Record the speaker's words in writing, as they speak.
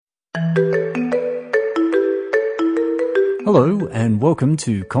Hello and welcome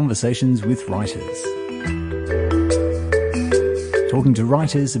to Conversations with Writers. Talking to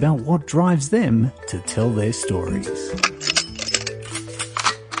writers about what drives them to tell their stories.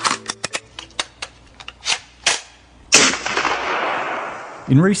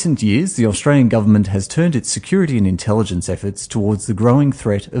 In recent years, the Australian government has turned its security and intelligence efforts towards the growing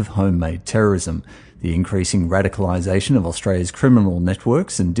threat of homemade terrorism, the increasing radicalisation of Australia's criminal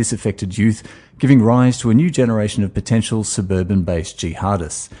networks and disaffected youth, giving rise to a new generation of potential suburban-based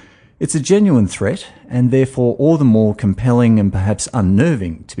jihadists. It's a genuine threat, and therefore all the more compelling and perhaps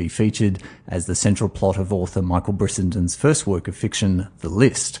unnerving to be featured as the central plot of author Michael Brissenden's first work of fiction, The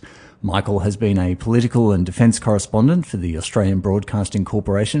List. Michael has been a political and defence correspondent for the Australian Broadcasting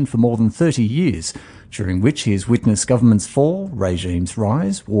Corporation for more than 30 years, during which he has witnessed governments fall, regimes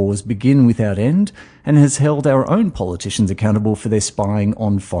rise, wars begin without end, and has held our own politicians accountable for their spying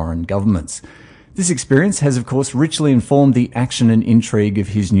on foreign governments. This experience has, of course, richly informed the action and intrigue of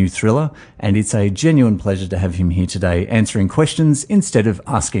his new thriller, and it's a genuine pleasure to have him here today answering questions instead of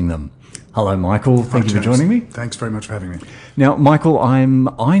asking them. Hello, Michael. Thank you for joining me. Thanks very much for having me. Now, Michael, I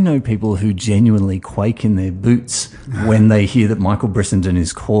know people who genuinely quake in their boots when they hear that Michael Brissenden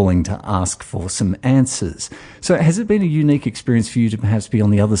is calling to ask for some answers. So has it been a unique experience for you to perhaps be on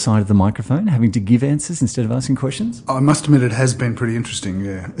the other side of the microphone, having to give answers instead of asking questions? I must admit it has been pretty interesting,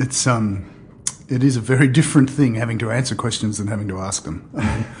 yeah. It is a very different thing having to answer questions than having to ask them.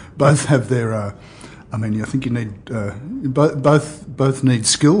 I mean, both have their... I think you need both need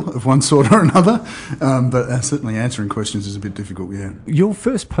skill of one sort or another, but certainly answering questions is a bit difficult. Yeah. Your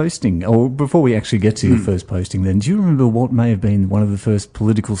first posting, or before we actually get to your first posting, then, do you remember what may have been one of the first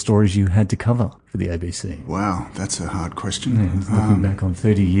political stories you had to cover for the ABC? Wow, that's a hard question. Yeah, looking back on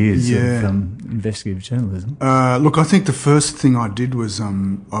 30 years of investigative journalism. Look, I think the first thing I did was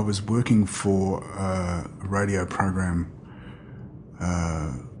I was working for a radio program.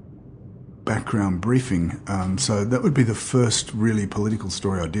 Background briefing, so that would be the first really political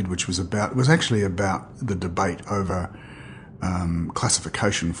story I did, which was actually about the debate over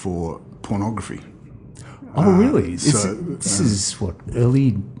classification for pornography. Oh, really? So this is what,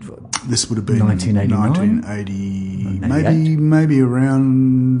 early? This would have been 1989? 1980, maybe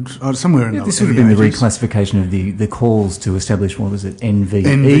around somewhere in this would have been the reclassification of the calls to establish, what was it,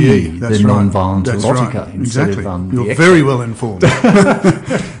 NVE, that's the right. non-violent That's erotica. Right. Exactly. You're the very well informed.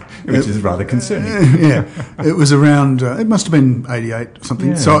 Which is rather concerning. Yeah, it was around, it must have been 88 or something.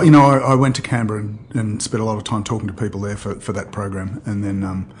 Yeah. So, I went to Canberra and spent a lot of time talking to people there for that program. And then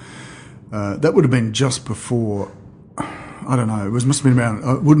that would have been just before, I don't know, must have been around,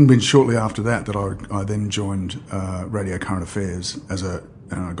 it wouldn't have been shortly after that I then joined Radio Current Affairs and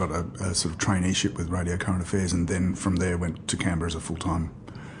I got a sort of traineeship with Radio Current Affairs, and then from there went to Canberra as a full-time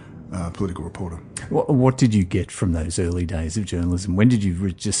political reporter. What did you get from those early days of journalism? When did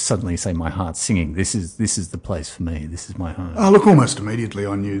you just suddenly say, my heart's singing, this is the place for me, this is my home? Look, almost immediately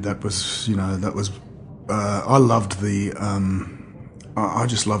I knew that was, I loved I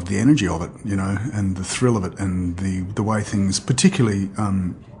just loved the energy of it, and the thrill of it, and the way things, particularly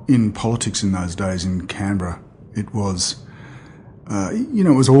in politics in those days in Canberra, it was...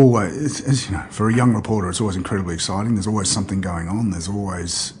 it was always, for a young reporter, it's always incredibly exciting. There's always something going on. There's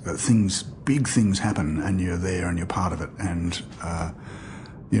always big things happen, and you're there and you're part of it. And,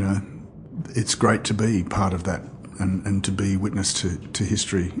 it's great to be part of that and to be witness to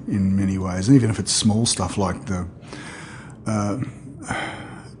history in many ways. And even if it's small stuff like the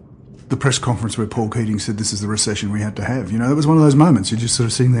press conference where Paul Keating said this is the recession we had to have. It was one of those moments. You're just sort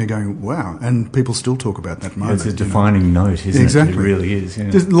of sitting there going, wow. And people still talk about that moment. It's a defining note, isn't exactly. it? It really is. Yeah.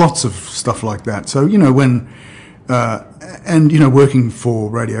 There's lots of stuff like that. So, when... working for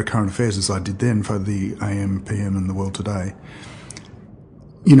Radio Current Affairs as I did then for the AM, PM and The World Today,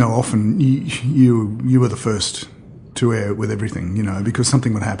 often you were the first to air with everything, because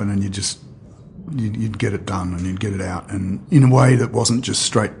something would happen and you'd get it done and you'd get it out, and in a way that wasn't just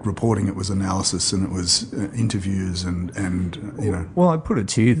straight reporting, it was analysis and it was interviews and. Well, I put it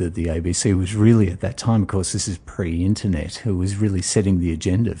to you that the ABC was really, at that time, of course this is pre-internet, who was really setting the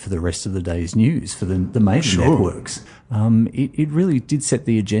agenda for the rest of the day's news for the major networks. It really did set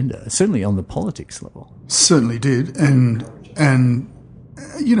the agenda, certainly on the politics level. Certainly did, and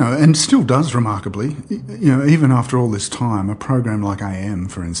still does remarkably. Even after all this time, a program like AM,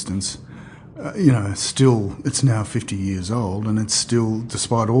 for instance. Still, it's now 50 years old, and it's still,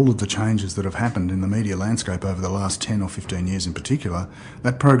 despite all of the changes that have happened in the media landscape over the last 10 or 15 years in particular,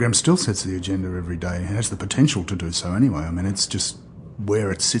 that program still sets the agenda every day. It has the potential to do so anyway. I mean, it's just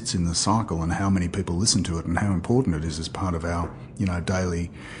where it sits in the cycle and how many people listen to it and how important it is as part of our,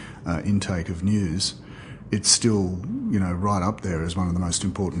 daily intake of news. it's still, right up there as one of the most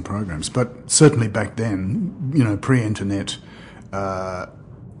important programs. But certainly back then, pre-internet,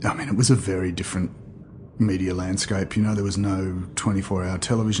 it was a very different media landscape. There was no 24-hour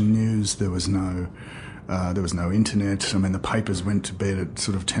television news. There was no internet. I mean, the papers went to bed at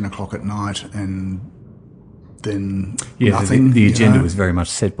sort of 10 o'clock at night, and then nothing. The agenda was very much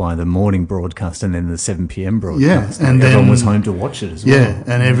set by the morning broadcast and then the 7 p.m. broadcast. Yeah, and everyone was home to watch it as well. Yeah,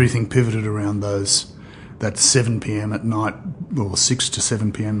 and everything pivoted around that 7 p.m. at night, or 6 to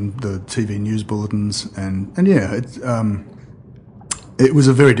 7 p.m. the TV news bulletins, and it was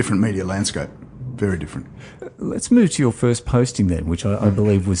a very different media landscape. Very different. Let's move to your first posting then, which I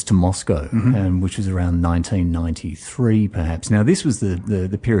believe was to Moscow, which was around 1993, perhaps. Now, this was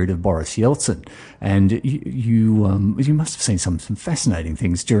the period of Boris Yeltsin, and you must have seen some fascinating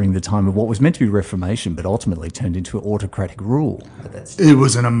things during the time of what was meant to be Reformation, but ultimately turned into autocratic rule at that stage. It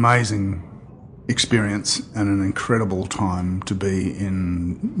was an amazing experience and an incredible time to be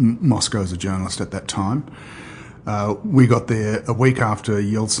in Moscow as a journalist at that time. We got there a week after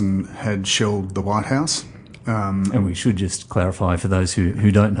Yeltsin had shelled the White House. And we should just clarify for those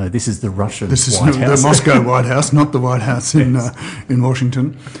who don't know, this is the Russian White House. This is the Moscow White House, not the White House in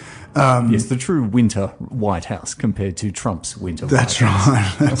Washington. Yes, the true winter White House compared to Trump's winter White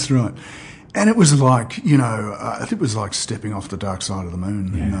House. That's right. And it was like, it was like stepping off the dark side of the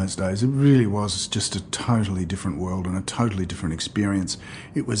moon in those days. It really was just a totally different world and a totally different experience.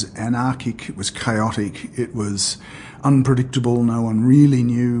 It was anarchic, it was chaotic, it was unpredictable. No one really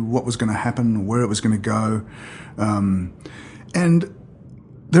knew what was going to happen, where it was going to go. And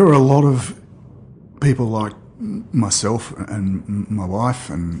there were a lot of people like myself and my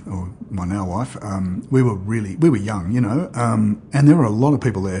wife, or my now wife, we were young, and there were a lot of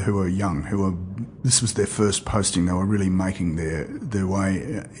people there who were young, this was their first posting. They were really making their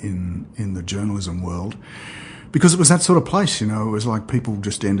way in the journalism world, because it was that sort of place, it was like people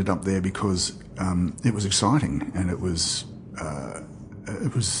just ended up there because it was exciting, and it was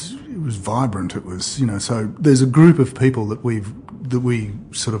vibrant. It was, so there's a group of people that we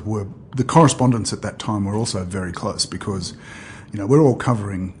sort of were. The correspondents at that time were also very close, because, we're all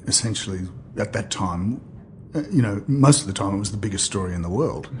covering essentially at that time, most of the time it was the biggest story in the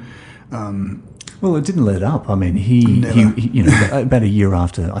world. Well, it didn't let up. I mean, he about a year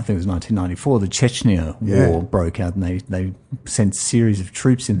after, I think it was 1994, the Chechnya war broke out, and they sent a series of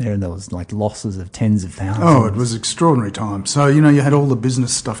troops in there, and there was like losses of tens of thousands. Oh, it was extraordinary time. So, you had all the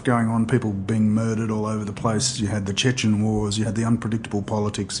business stuff going on, people being murdered all over the place. You had the Chechen wars, you had the unpredictable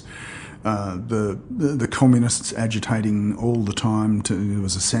politics, the communists agitating all the time. There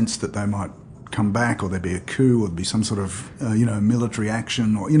was a sense that they might come back, or there'd be a coup, or there'd be some sort of military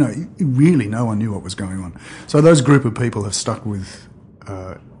action, or really no one knew what was going on. So those group of people have stuck with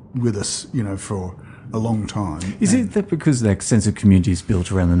us for a long time. Is it that because that sense of community is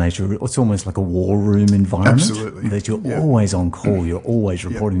built around the nature, it's almost like a war room environment? Absolutely. That you're always on call, you're always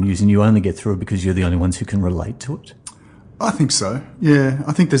reporting news, and you only get through it because you're the only ones who can relate to it? I think so. Yeah,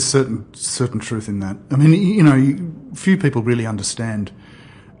 I think there's certain truth in that. I mean, few people really understand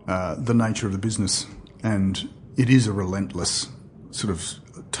the nature of the business, and it is a relentless, sort of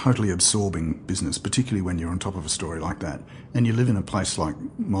totally absorbing business, particularly when you're on top of a story like that, and you live in a place like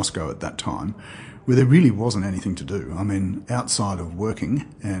Moscow at that time, where there really wasn't anything to do. I mean, outside of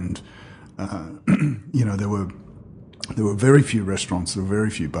working, and there were very few restaurants, there were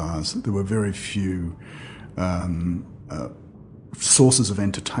very few bars, there were very few sources of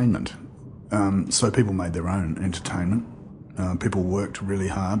entertainment. So people made their own entertainment. People worked really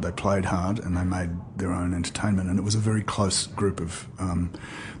hard, they played hard, and they made their own entertainment. And it was a very close group of...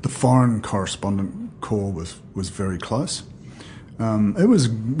 the foreign correspondent corps was very close. It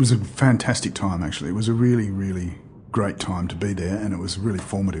was a fantastic time, actually. It was a really, really great time to be there, and it was really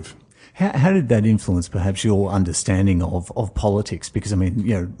formative. How did that influence perhaps your understanding of politics? Because, I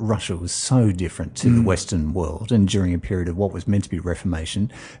mean, Russia was so different to the Western world, and during a period of what was meant to be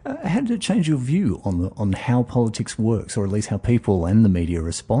Reformation, how did it change your view on how politics works, or at least how people and the media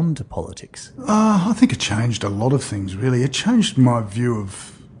respond to politics? I think it changed a lot of things, really. It changed my view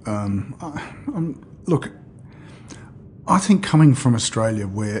of... look, I think coming from Australia,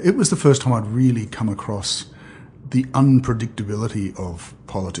 where it was the first time I'd really come across the unpredictability of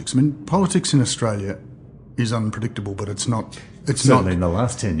politics. I mean, politics in Australia is unpredictable, but it's not... Certainly in the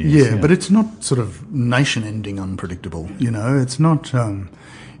last 10 years. Yeah, but it's not sort of nation-ending unpredictable, It's not...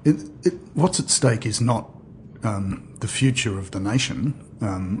 what's at stake is not the future of the nation,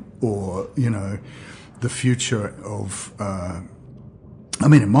 or, the future of...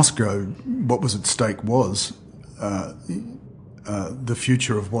 in Moscow, what was at stake was... the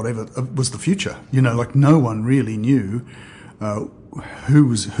future of whatever was the future. You know, like no one really knew who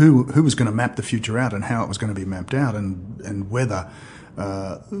was going to map the future out and how it was going to be mapped out, and whether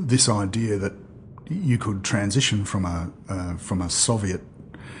this idea that you could transition from a Soviet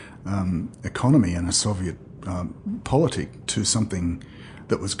economy and a Soviet politic to something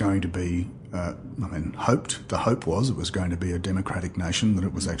that was going to be, the hope was it was going to be a democratic nation, that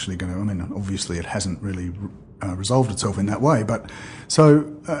it was actually going to, obviously it hasn't really resolved itself in that way, but so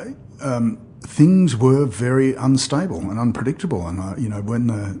things were very unstable and unpredictable. And, when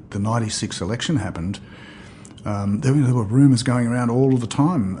the 96 election happened, there were rumours going around all of the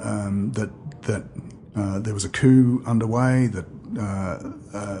time that there was a coup underway, that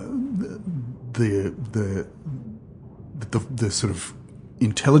the sort of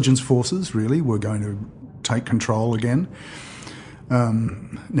intelligence forces really were going to take control again.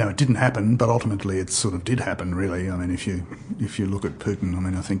 Now it didn't happen, but ultimately it sort of did happen. Really, if you look at Putin,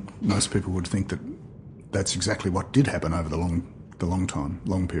 I think most people would think that that's exactly what did happen over the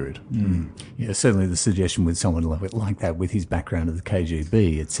long period. Yeah, certainly the suggestion with someone like that, with his background of the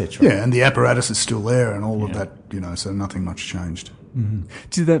KGB, etc. Yeah, and the apparatus is still there, and all of that. So nothing much changed. Mm-hmm.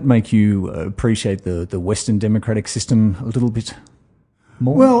 Did that make you appreciate the Western democratic system a little bit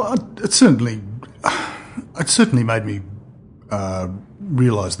more? Well, it certainly made me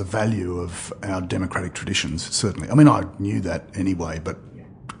realise the value of our democratic traditions. Certainly, I knew that anyway, but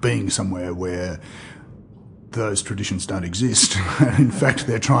being somewhere where those traditions don't exist, and in fact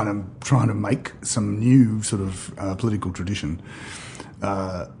they're trying to make some new sort of political tradition.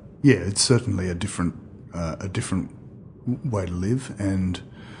 It's certainly a different way to live. And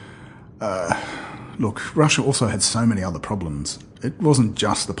look, Russia also had so many other problems. It wasn't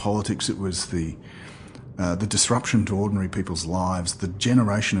just the politics; it was the disruption to ordinary people's lives, the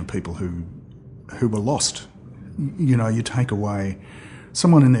generation of people who were lost. You take away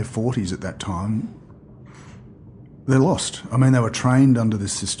someone in their 40s at that time, they're lost. They were trained under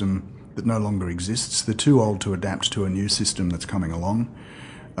this system that no longer exists. They're too old to adapt to a new system that's coming along.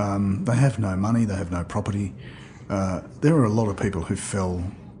 They have no money, they have no property. There are a lot of people who fell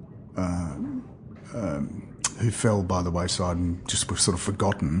by the wayside and just were sort of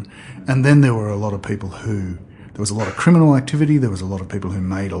forgotten. And then there were a lot of people there was a lot of criminal activity, there was a lot of people who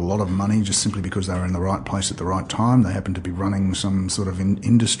made a lot of money just simply because they were in the right place at the right time. They happened to be running some sort of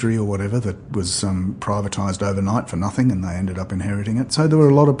industry or whatever that was privatised overnight for nothing, and they ended up inheriting it. So there were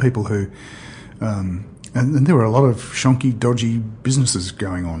a lot of people who... And there were a lot of shonky, dodgy businesses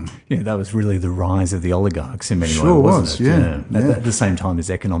going on. Yeah, that was really the rise of the oligarchs in many ways, wasn't it? Yeah. At the same time as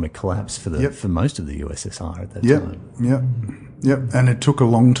economic collapse for most of the USSR at that time. Yep. And it took a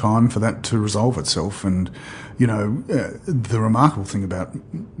long time for that to resolve itself. And, the remarkable thing about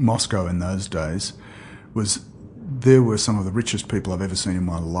Moscow in those days was there were some of the richest people I've ever seen in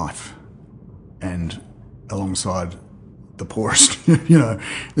my life. And alongside the poorest,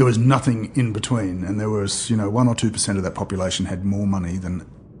 there was nothing in between, and there was 1 or 2% of that population had more money than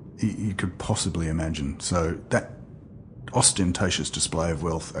you could possibly imagine. So that ostentatious display of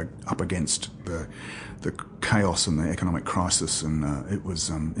wealth up against the chaos and the economic crisis, and it was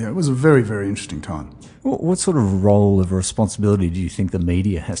a very, very interesting time. What sort of role of responsibility do you think the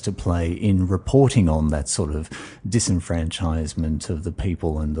media has to play in reporting on that sort of disenfranchisement of the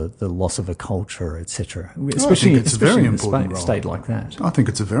people and the loss of a culture, etc.? Especially in a state like that. I think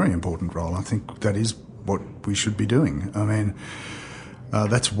it's a very important role. I think that is what we should be doing.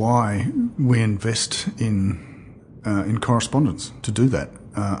 That's why we invest in correspondence to do that.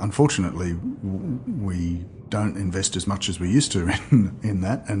 Unfortunately, we don't invest as much as we used to in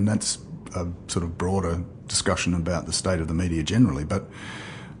that, and that's a sort of broader discussion about the state of the media generally. But,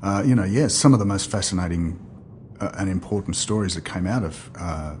 some of the most fascinating and important stories that came out of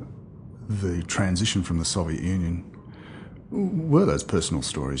the transition from the Soviet Union were those personal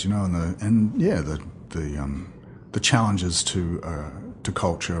stories, and the challenges to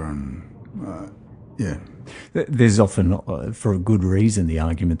culture and There's often, for a good reason, the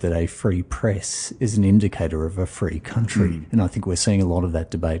argument that a free press is an indicator of a free country. And I think we're seeing a lot of that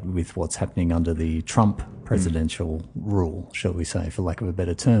debate with what's happening under the Trump presidential rule, shall we say, for lack of a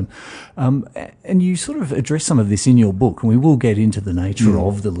better term. And you sort of address some of this in your book, and we will get into the nature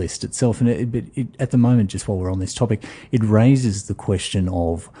of the list itself. And at the moment, just while we're on this topic, it raises the question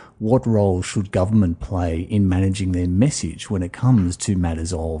of what role should government play in managing their message when it comes to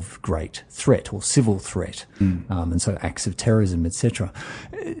matters of great threat or civil threat, and so acts of terrorism, etc.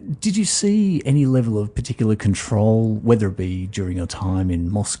 Did you see any level of particular control, whether it be during your time in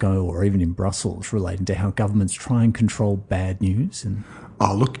Moscow or even in Brussels, relating to how governments try and control bad news?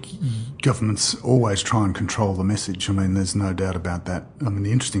 Oh, look, governments always try and control the message. I mean, there's no doubt about that. I mean,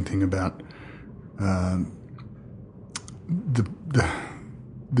 the interesting thing about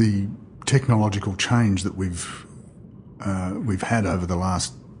the technological change that we've had over the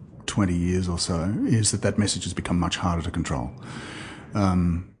last 20 years or so is that message has become much harder to control.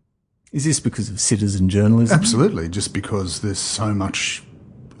 Is this because of citizen journalism? Absolutely, just because there's so much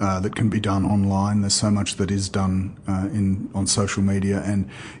that can be done online. There's so much that is done on social media, and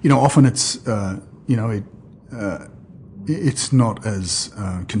often it's it's not as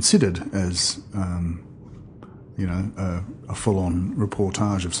considered as a full-on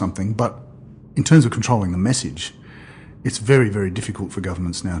reportage of something. But in terms of controlling the message, it's very, very difficult for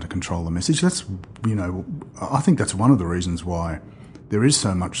governments now to control the message. That's I think that's one of the reasons why there is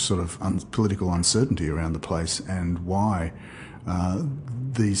so much sort of political uncertainty around the place, and why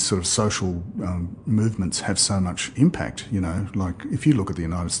these sort of social movements have so much impact. Like if you look at the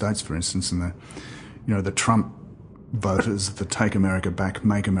United States, for instance, and the Trump voters, the Take America Back,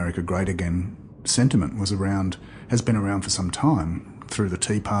 Make America Great Again sentiment has been around for some time, through the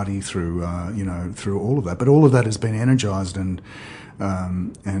Tea Party, through all of that. But all of that has been energised and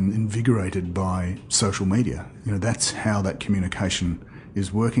invigorated by social media. That's how that communication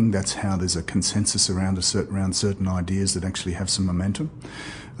is working. That's how there's a consensus around certain ideas that actually have some momentum,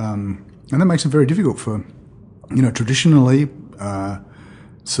 and that makes it very difficult for, traditionally,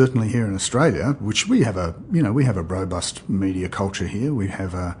 certainly here in Australia, which we have a robust media culture here. We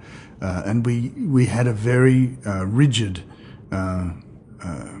have and we had a very rigid.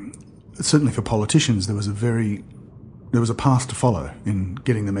 Certainly for politicians, there was a path to follow in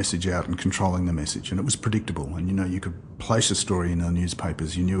getting the message out and controlling the message, and it was predictable. And you could place a story in the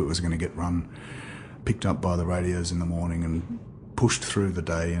newspapers. You knew it was going to get picked up by the radios in the morning and pushed through the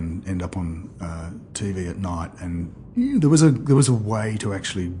day and end up on TV at night. And there was a way to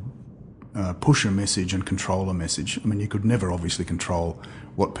actually push a message and control a message. I mean, you could never obviously control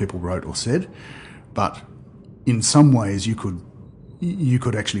what people wrote or said, but in some ways you could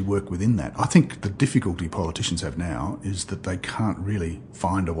actually work within that. I think the difficulty politicians have now is that they can't really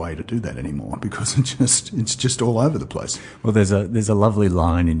find a way to do that anymore, because it's just all over the place. Well, there's a lovely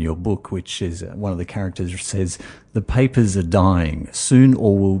line in your book, which is one of the characters says, "The papers are dying. Soon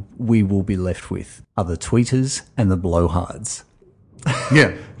all we will be left with are the tweeters and the blowhards."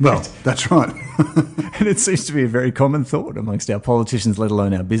 Yeah, well, that's right. And it seems to be a very common thought amongst our politicians, let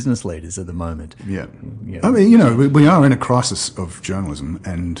alone our business leaders at the moment. Yeah. I mean, we are in a crisis of journalism,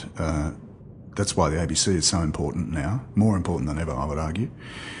 and that's why the ABC is so important now, more important than ever, I would argue,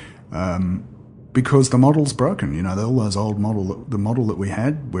 because the model's broken. All those old the model that we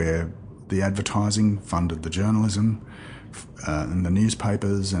had, where the advertising funded the journalism, and the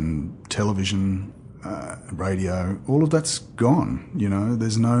newspapers and television, radio, all of that's gone.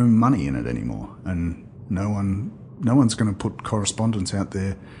 There's no money in it anymore, and no one's going to put correspondence out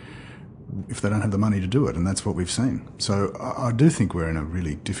there if they don't have the money to do it, and that's what we've seen. So I do think we're in a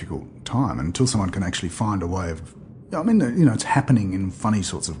really difficult time, until someone can actually find a way of, it's happening in funny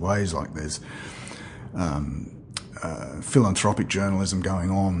sorts of ways, like there's philanthropic journalism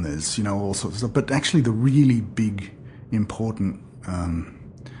going on, there's all sorts of stuff, but actually the really big, important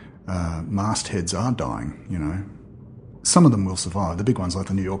mastheads are dying. Some of them will survive. The big ones, like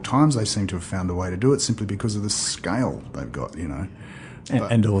the New York Times, they seem to have found a way to do it simply because of the scale they've got.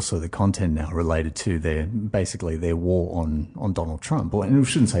 And also the content now related to their war on Donald Trump. And we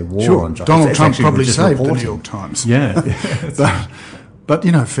shouldn't say war on Trump. Donald Trump probably saved the New York Times. Yeah. But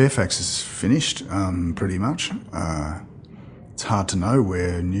Fairfax is finished, pretty much. It's hard to know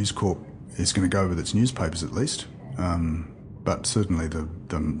where News Corp is going to go with its newspapers, at least. But certainly the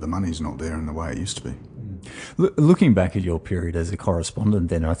money's not there in the way it used to be. Looking back at your period as a correspondent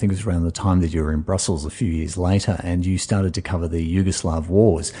then, I think it was around the time that you were in Brussels a few years later, and you started to cover the Yugoslav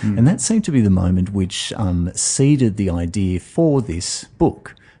wars. And that seemed to be the moment which seeded the idea for this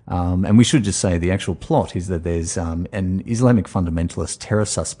book. And we should just say the actual plot is that there's an Islamic fundamentalist terror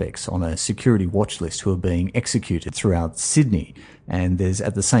suspects on a security watch list who are being executed throughout Sydney. And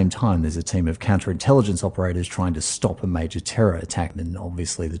at the same time, there's a team of counterintelligence operators trying to stop a major terror attack. And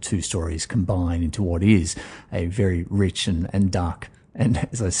obviously the two stories combine into what is a very rich and dark, and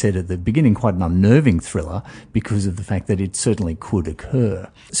as I said at the beginning, quite an unnerving thriller because of the fact that it certainly could occur.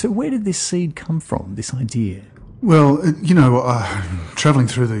 So where did this seed come from, this idea? Well, travelling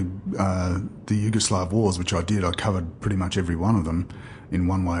through the Yugoslav wars, which I did, I covered pretty much every one of them in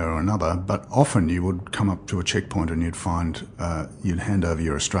one way or another. But often you would come up to a checkpoint and you'd find, you'd hand over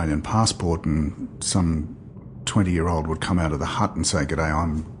your Australian passport, and some 20-year-old would come out of the hut and say, "G'day,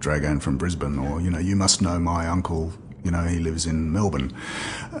 I'm Dragan from Brisbane," or, "You must know my uncle He lives in Melbourne.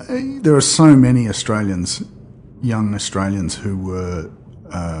 There are so many Australians, young Australians, who were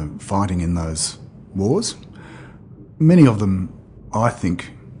fighting in those wars. Many of them, I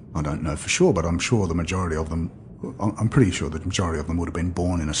think, I don't know for sure, but I'm sure the majority of them, I'm pretty sure the majority of them would have been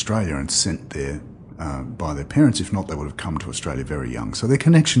born in Australia and sent there by their parents. If not, they would have come to Australia very young. So their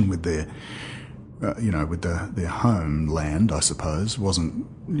connection with their, with their homeland, I suppose, wasn't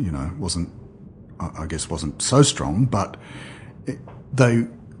so strong. But they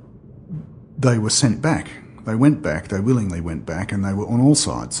were sent back. They went back. They willingly went back, and they were on all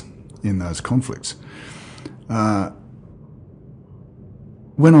sides in those conflicts.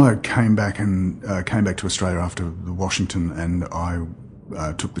 When I came back to Australia after the Washington, and I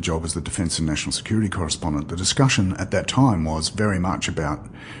took the job as the Defence and National Security Correspondent, the discussion at that time was very much about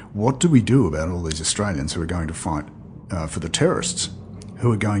what do we do about all these Australians who are going to fight for the terrorists,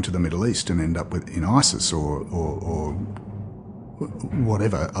 who are going to the Middle East and end up in ISIS or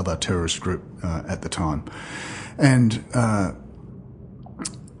whatever other terrorist group at the time, and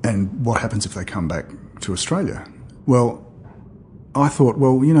what happens if they come back to Australia? Well, I thought,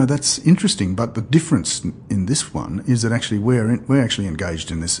 that's interesting, but the difference in this one is that actually we're actually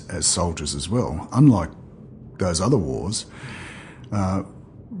engaged in this as soldiers as well. Unlike those other wars,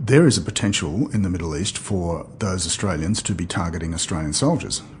 there is a potential in the Middle East for those Australians to be targeting Australian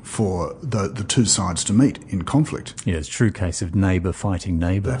soldiers, for the two sides to meet in conflict. Yeah, it's a true case of neighbour fighting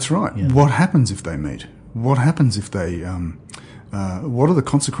neighbour. That's right. Yeah. What happens if they meet? What happens if they... what are the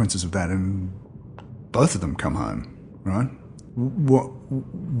consequences of that? And both of them come home, right?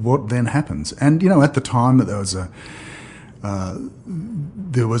 What then happens? And at the time that there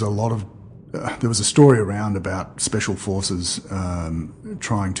was a story around about special forces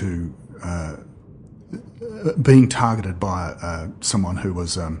trying to being targeted by someone who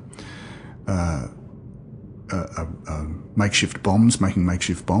was making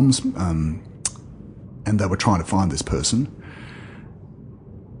makeshift bombs, and they were trying to find this person.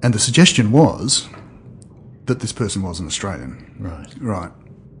 And the suggestion was that this person wasn't Australian. Right.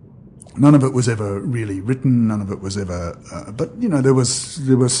 None of it was ever really written. None of it was ever. But there was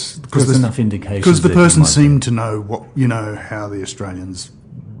because enough indication because the person seemed to know what how the Australians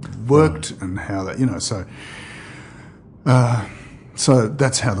worked and how that so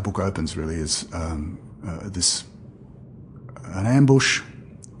that's how the book opens. Really, is an ambush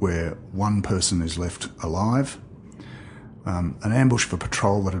where one person is left alive. An ambush for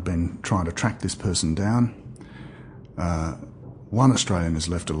patrol that had been trying to track this person down. One Australian is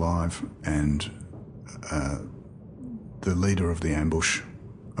left alive, and the leader of the ambush,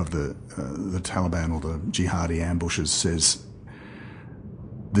 of the Taliban or the jihadi ambushers, says,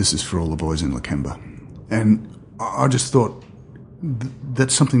 "This is for all the boys in Lakemba." And I just thought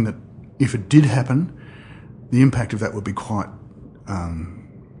that's something that, if it did happen, the impact of that would be quite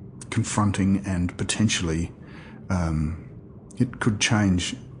confronting, and potentially it could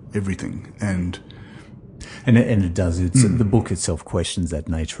change everything. And it does. It's the book itself questions that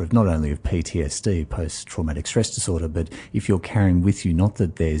nature of not only of PTSD, post-traumatic stress disorder, but if you're carrying with you not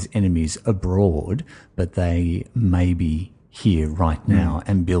that there's enemies abroad, but they may be here right now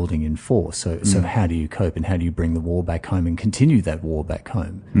and building in force. So how do you cope, and how do you bring the war back home and continue that war back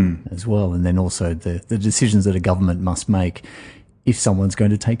home as well? And then also the decisions that a government must make if someone's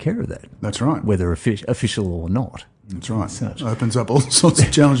going to take care of that. That's right. Whether official or not. That's right. It opens up all sorts of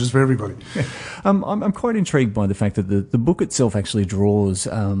challenges for everybody. I'm quite intrigued by the fact that the book itself actually draws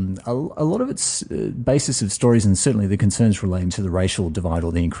a lot of its basis of stories, and certainly the concerns relating to the racial divide,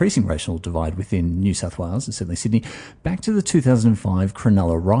 or the increasing racial divide within New South Wales and certainly Sydney, back to the 2005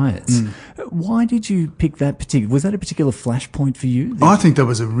 Cronulla riots. Why did you pick that particular? Was that a particular flashpoint for you? I think that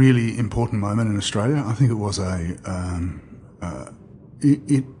was a really important moment in Australia. I think it was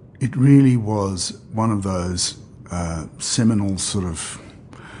it really was one of those seminal sort of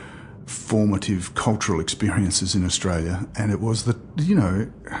formative cultural experiences in Australia, and it was the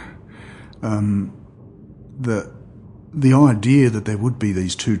idea that there would be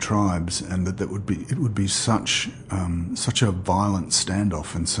these two tribes, and that it would be such a violent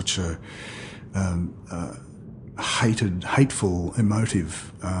standoff, and such a hateful,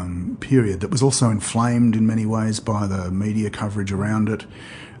 emotive period that was also inflamed in many ways by the media coverage around it.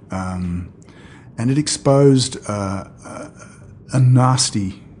 And it exposed a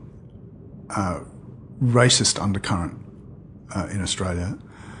nasty racist undercurrent in Australia.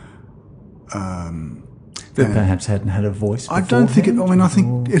 That perhaps hadn't had a voice before. I don't think it. I mean, I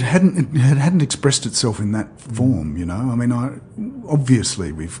think it hadn't expressed itself in that form. I mean,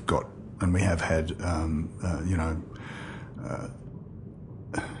 obviously we've got, and we have had,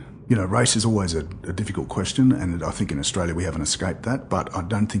 race is always a difficult question, and I think in Australia we haven't escaped that, but I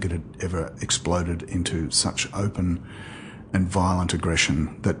don't think it had ever exploded into such open and violent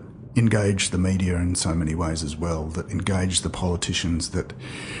aggression that engaged the media in so many ways as well, that engaged the politicians, that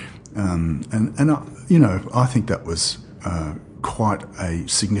I think that was quite a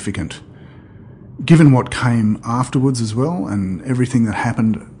significant, given what came afterwards as well, and everything that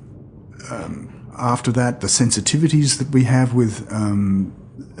happened after that, the sensitivities that we have with,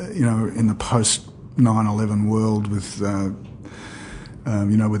 in the post 9/11 world with,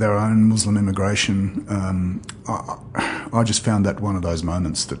 with our own Muslim immigration. I just found that one of those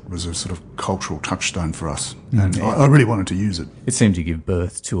moments that was a sort of cultural touchstone for us, and I really wanted to use it. It seemed to give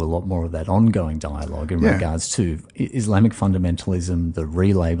birth to a lot more of that ongoing dialogue in regards to Islamic fundamentalism, the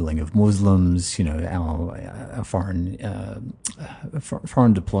relabeling of Muslims, our foreign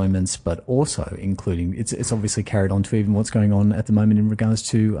deployments, but also including it's obviously carried on to even what's going on at the moment in regards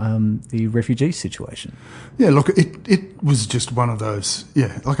to the refugee situation. Yeah, look, it was just one of those.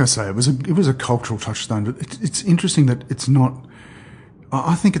 Yeah, like I say, it was a cultural touchstone. But it's interesting that it's not.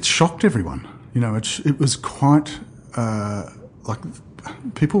 I think it shocked everyone. It was quite like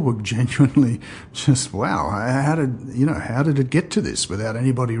people were genuinely just, wow, how did it get to this without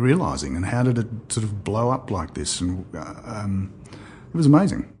anybody realising, and how did it sort of blow up like this? And it was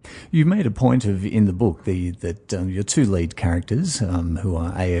amazing. You made a point of in the book that your two lead characters, who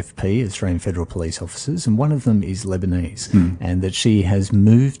are AFP, Australian Federal Police officers, and one of them is Lebanese, and that she has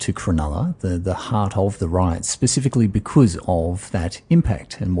moved to Cronulla, the heart of the riots, specifically because of that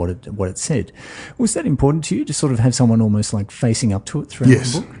impact and what it said. Was that important to you to sort of have someone almost like facing up to it throughout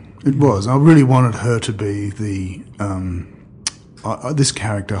the book? It was. I really wanted her to be the this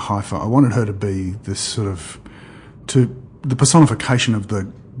character Haifa. I wanted her to be this sort of the personification of the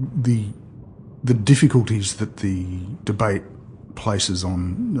difficulties that the debate places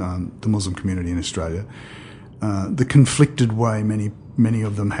on the Muslim community in Australia, the conflicted way many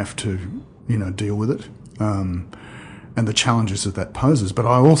of them have to deal with it, and the challenges that poses. But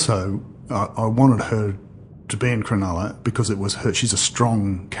I also I wanted her to be in Cronulla because it was her. She's a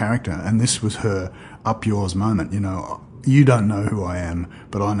strong character, and this was her up yours moment. You don't know who I am,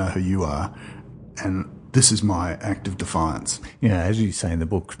 but I know who you are, and this is my act of defiance. As you say in the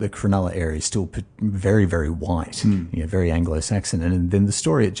book, the Cronulla area is still very, very white, very Anglo-Saxon. And then the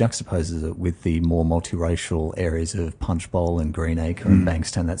story, it juxtaposes it with the more multiracial areas of Punchbowl and Greenacre and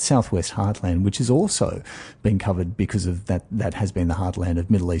Bankstown, that southwest heartland, which has also been covered because of that has been the heartland of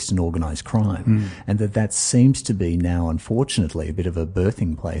Middle Eastern organised crime. And that seems to be now, unfortunately, a bit of a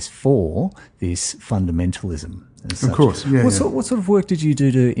birthing place for this fundamentalism. Of course, yeah. What sort of work did you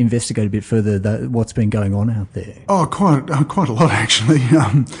do to investigate a bit further what's been going on out there? Oh, quite a lot actually.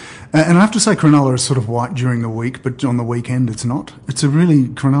 And I have to say, Cronulla is sort of white during the week, but on the weekend it's not.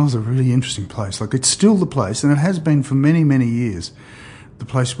 Cronulla's a really interesting place. Like, it's still the place, and it has been for many, many years, the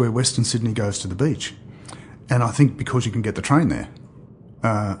place where Western Sydney goes to the beach. And I think because you can get the train there.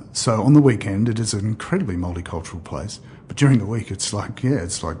 So on the weekend, it is an incredibly multicultural place. But during the week, it's like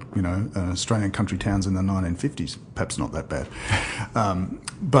Australian country towns in the 1950s. Perhaps not that bad.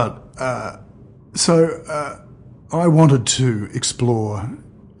 So I wanted to explore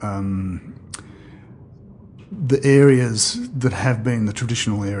the areas that have been the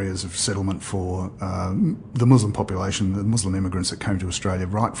traditional areas of settlement for the Muslim population, the Muslim immigrants that came to Australia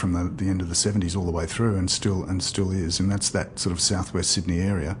right from the end of the 70s all the way through, and still is, and that's that sort of southwest Sydney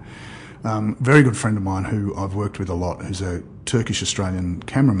area. Very good friend of mine who I've worked with a lot, who's a Turkish-Australian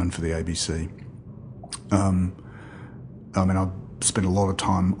cameraman for the ABC. I've spent a lot of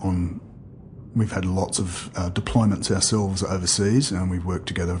time we've had lots of deployments ourselves overseas, and we've worked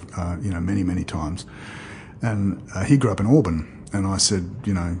together, many, many times. And he grew up in Auburn, and I said,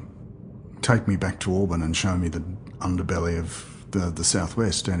 take me back to Auburn and show me the underbelly of the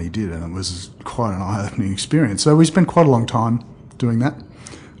southwest, and he did, and it was quite an eye-opening experience. So we spent quite a long time doing that.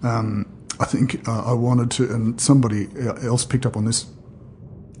 I think I wanted to, and somebody else picked up on this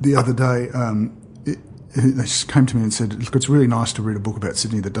the other day. They just came to me and said, look, it's really nice to read a book about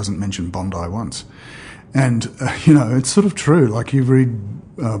Sydney that doesn't mention Bondi once. And, it's sort of true. Like, you read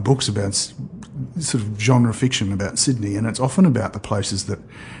books about sort of genre fiction about Sydney, and it's often about the places that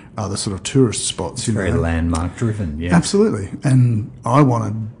are the sort of tourist spots. It's very landmark driven, yeah. Absolutely. And I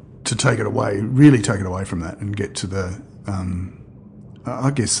wanted to really take it away from that and get to the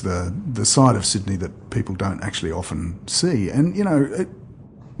side of Sydney that people don't actually often see. And,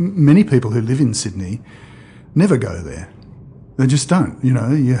 many people who live in Sydney never go there. They just don't.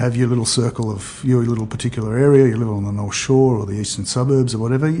 You have your little circle of your little particular area, you live on the North Shore or the eastern suburbs or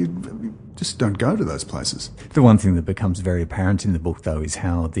whatever. You just don't go to those places. The one thing that becomes very apparent in the book, though, is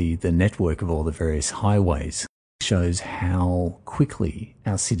how the network of all the various highways shows how quickly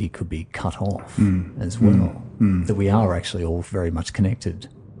our city could be cut off as well, that we are actually all very much connected.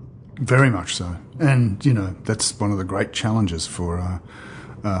 Very much so. And, you know, that's one of the great challenges for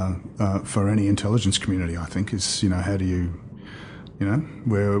any intelligence community, I think, is, you know, how do you, you know,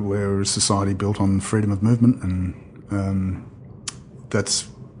 we're a society built on freedom of movement, and that's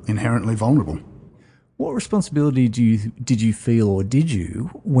inherently vulnerable. What responsibility did you feel, or did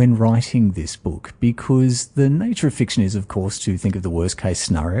you, when writing this book? Because the nature of fiction is, of course, to think of the worst case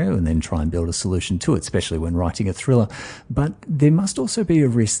scenario and then try and build a solution to it, especially when writing a thriller. But there must also be a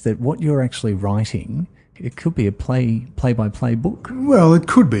risk that what you're actually writing, it could be a play-by-play book. Well, it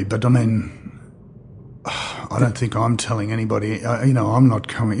could be, but I mean, I don't think I'm telling anybody, you know, I'm not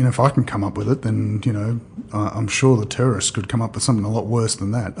coming, you know, if I can come up with it, then, you know, I'm sure the terrorists could come up with something a lot worse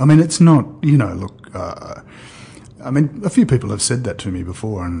than that. I mean, it's not, you know, look, I mean, a few people have said that to me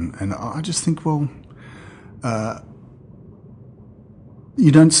before, and I just think, well,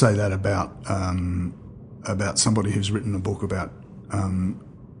 you don't say that about somebody who's written a book about, I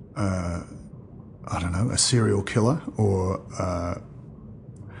don't know, a serial killer or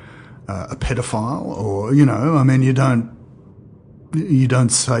a pedophile, or, you know, I mean, you don't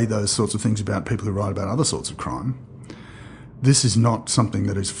say those sorts of things about people who write about other sorts of crime. This is not something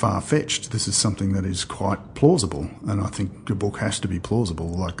that is far-fetched. This is something that is quite plausible, and I think a book has to be plausible.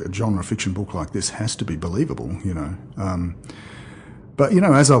 Like a genre fiction book like this has to be believable, you know. But, you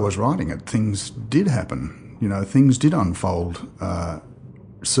know, as I was writing it, things did happen. You know, things did unfold.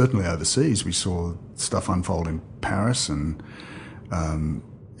 Certainly overseas, we saw stuff unfold in Paris and,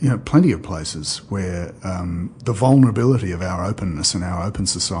 you know, plenty of places where the vulnerability of our openness and our open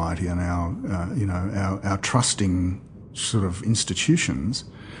society and our, you know, our trusting sort of institutions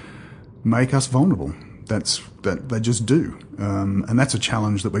make us vulnerable. That they just do, and that's a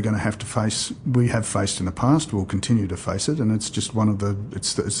challenge that we're going to have to face. We have faced in the past. We'll continue to face it, and it's just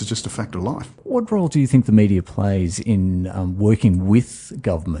it's just a fact of life. What role do you think the media plays in working with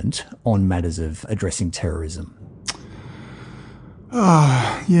government on matters of addressing terrorism?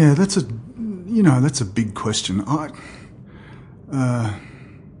 Yeah, that's a big question. I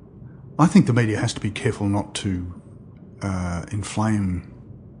think the media has to be careful not to inflame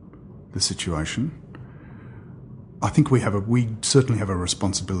the situation. I think we certainly have a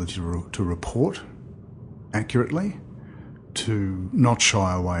responsibility to report accurately, to not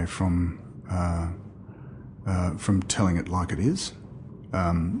shy away from telling it like it is.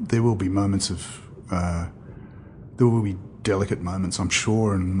 There will be moments of there will be delicate moments, I'm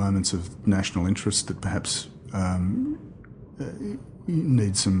sure, and moments of national interest that perhaps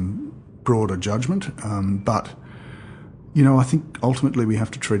need some broader judgment. But, you know, I think ultimately we have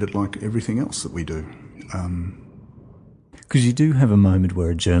to treat it like everything else that we do. Because you do have a moment where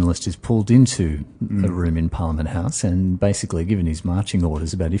a journalist is pulled into a room in Parliament House and basically given his marching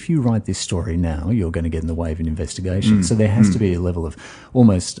orders about, if you write this story now, you're going to get in the way of an investigation. So there has to be a level of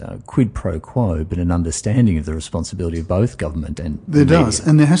almost quid pro quo, but an understanding of the responsibility of both government and there does,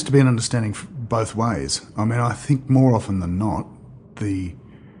 and there has to be an understanding both ways. I mean, I think more often than not, the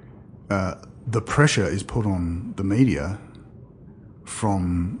pressure is put on the media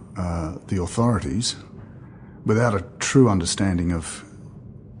from the authorities without a true understanding of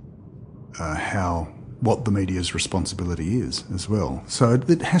what the media's responsibility is as well. So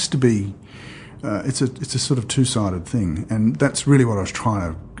it has to be, it's a sort of two-sided thing, and that's really what I was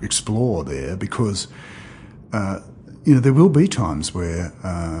trying to explore there, because you know, there will be times where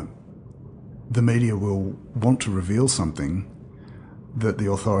the media will want to reveal something that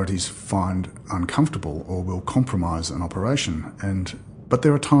the authorities find uncomfortable or will compromise an operation, but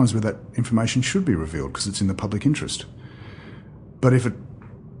there are times where that information should be revealed because it's in the public interest. But if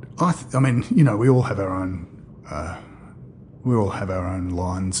I mean, you know, we all have our own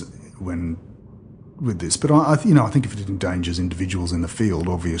lines with this. But I think if it endangers individuals in the field,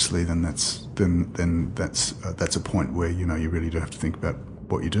 obviously, then that's a point where, you know, you really do have to think about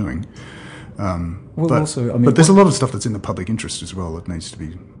what you're doing. But there's a lot of stuff that's in the public interest as well that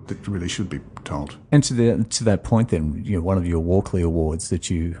really should be told. And to that point, then, you know, one of your Walkley Awards that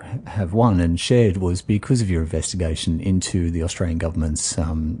you have won and shared was because of your investigation into the Australian government's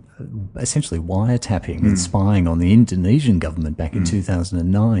essentially wiretapping and spying on the Indonesian government back in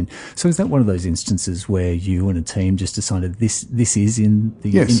 2009. So is that one of those instances where you and a team just decided this is in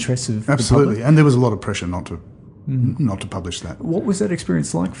the interests of absolutely, the public? And there was a lot of pressure not to publish that. What was that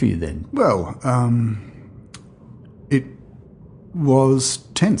experience like for you then? Well, it was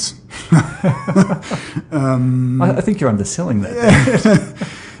tense. I think you're underselling that.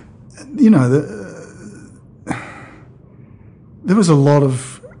 you know, there was a lot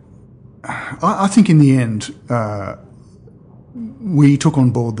of. I think in the end, we took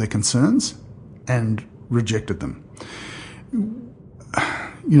on board their concerns and rejected them.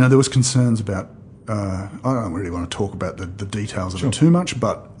 You know, there was concerns about. I don't really want to talk about the details of it too much,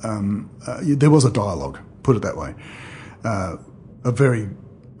 but there was a dialogue. Put it that way, a very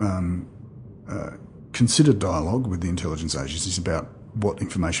considered dialogue with the intelligence agencies about what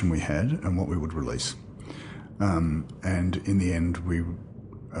information we had and what we would release. And in the end,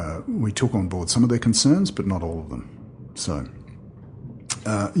 we took on board some of their concerns, but not all of them. So,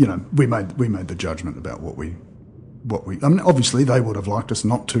 you know, we made the judgment about what we. I mean, obviously, they would have liked us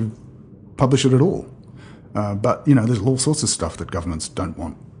not to publish it at all. But you know, there's all sorts of stuff that governments don't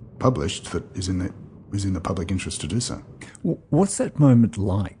want published that is in the public interest to do so. What's that moment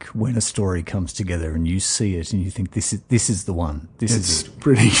like when a story comes together and you see it and you think this is the one? It's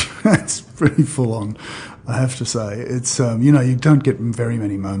pretty full on, I have to say. It's you know, you don't get very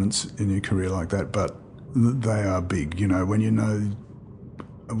many moments in your career like that, but they are big. You know,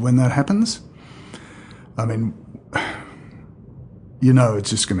 when that happens, I mean, you know, it's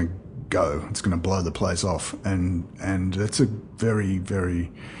just going to go. It's going to blow the place off, and it's a very,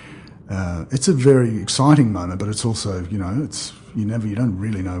 very it's a very exciting moment, but it's also, you know, you don't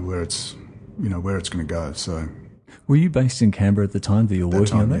really know where it's going to go. So, were you based in Canberra at the time that you were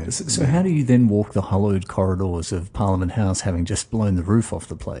working on that? Yeah. So how do you then walk the hollowed corridors of Parliament House, having just blown the roof off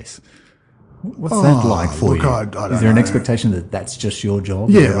the place? What's that like for you? I don't Is there an know. expectation that that's just your job?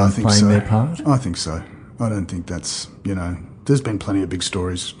 Yeah, I think playing so. their part. I think so. I don't think that's, you know, there's been plenty of big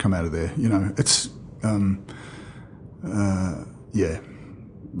stories come out of there. You know, it's yeah.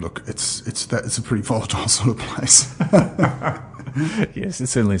 Look, it's a pretty volatile sort of place. Yes, it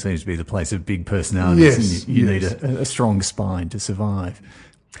certainly seems to be the place of big personalities. Yes, and you yes. need a strong spine to survive.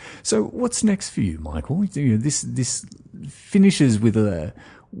 So, what's next for you, Michael? You know, this finishes with the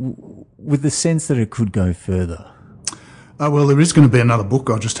sense that it could go further. Well, there is going to be another book.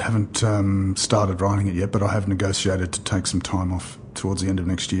 I just haven't started writing it yet, but I have negotiated to take some time off towards the end of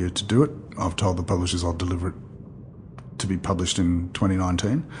next year to do it. I've told the publishers I'll deliver it to be published in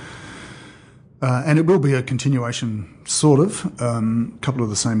 2019. And it will be a continuation, sort of, couple of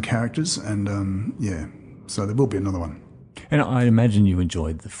the same characters, and yeah, so there will be another one. And I imagine you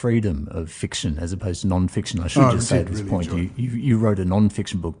enjoyed the freedom of fiction as opposed to non-fiction. I should just say at this point, you wrote a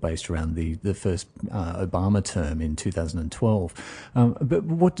non-fiction book based around the first Obama term in 2012. But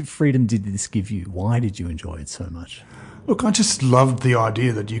what freedom did this give you? Why did you enjoy it so much? Look, I just loved the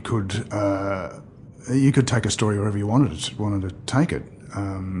idea that you could take a story wherever you wanted to take it.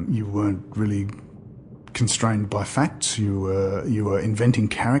 You weren't really constrained by facts. You were inventing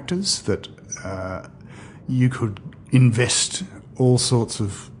characters that you could invest all sorts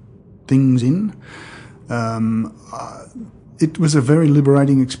of things in. It was a very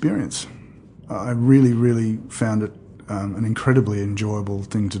liberating experience. I really, really found it an incredibly enjoyable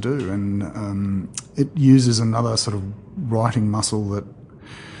thing to do, and it uses another sort of writing muscle that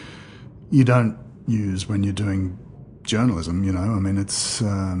you don't use when you're doing journalism. You know, I mean, it's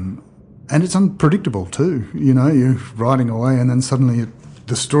and it's unpredictable too. You know, you're writing away, and then suddenly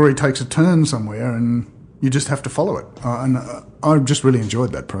the story takes a turn somewhere, and you just have to follow it. And I just really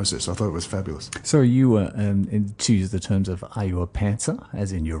enjoyed that process. I thought it was fabulous. So are you, to use the terms of, are you a pantser,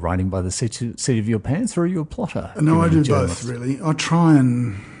 as in you're writing by the seat of your pants, or are you a plotter? No, I do both, really. I try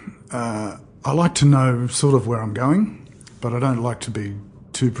and... I like to know sort of where I'm going, but I don't like to be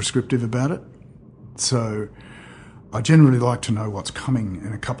too prescriptive about it. So I generally like to know what's coming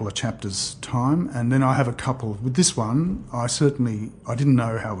in a couple of chapters' time, and then I have a couple... With this one, I didn't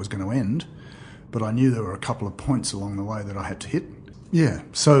know how it was going to end, but I knew there were a couple of points along the way that I had to hit. Yeah,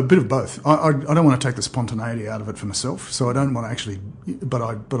 so a bit of both. I don't want to take the spontaneity out of it for myself, so I don't want to actually... But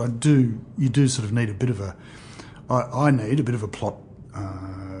I do... You do sort of need a bit of a... I need a bit of a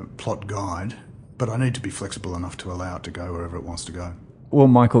plot guide, but I need to be flexible enough to allow it to go wherever it wants to go. Well,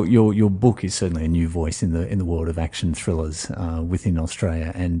 Michael, your book is certainly a new voice in the world of action thrillers within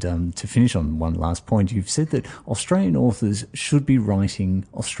Australia. And to finish on one last point, you've said that Australian authors should be writing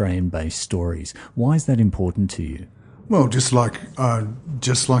Australian-based stories. Why is that important to you? Well, just like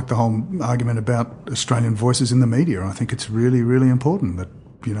the whole argument about Australian voices in the media, I think it's really, really important that,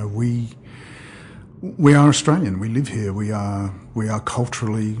 you know, we are Australian. We live here. We are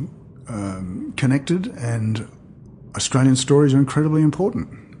culturally connected, and Australian stories are incredibly important.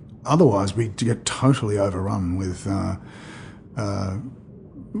 Otherwise, we get totally overrun with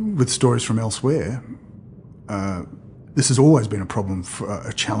stories from elsewhere. This has always been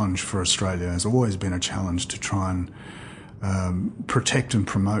a challenge for Australia. Has always been a challenge to try and protect and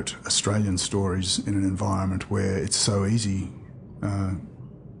promote Australian stories in an environment where it's so easy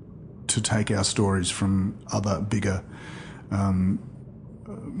to take our stories from other bigger,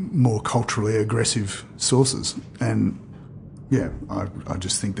 more culturally aggressive sources. And yeah, I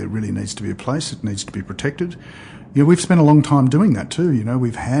just think there really needs to be a place. It needs to be protected. We've spent a long time doing that too.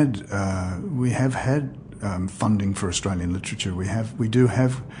 We have had funding for Australian literature. We do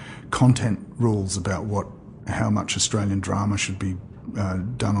have content rules about how much Australian drama should be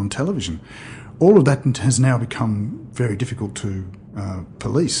done on television. All of that has now become very difficult to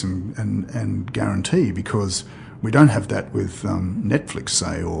police and guarantee, because we don't have that with Netflix,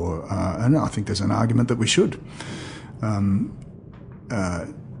 say, and I think there's an argument that we should.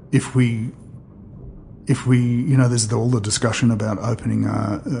 If we, there's all the discussion about opening,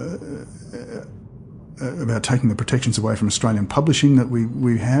 about taking the protections away from Australian publishing that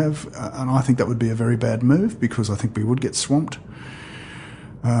we have, and I think that would be a very bad move, because I think we would get swamped.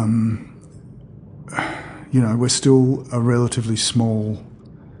 We're still a relatively small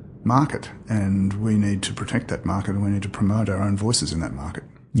market, and we need to protect that market, and we need to promote our own voices in that market.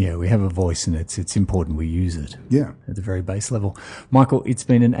 Yeah, we have a voice, and it's important we use it. Yeah, at the very base level. Michael, it's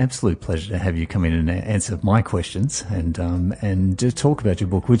been an absolute pleasure to have you come in and answer my questions and to talk about your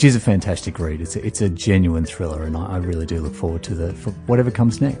book, which is a fantastic read. It's a genuine thriller, and I really do look forward to for whatever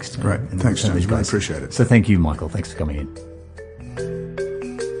comes next. Great, thanks, James. Really appreciate it. So thank you, Michael. Thanks for coming in.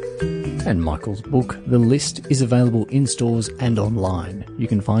 And Michael's book, The List, is available in stores and online. You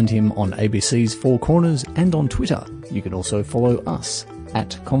can find him on ABC's Four Corners and on Twitter. You can also follow us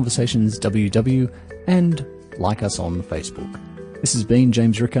at ConversationsWW and like us on Facebook. This has been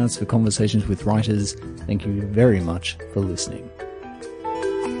James Rickards for Conversations with Writers. Thank you very much for listening.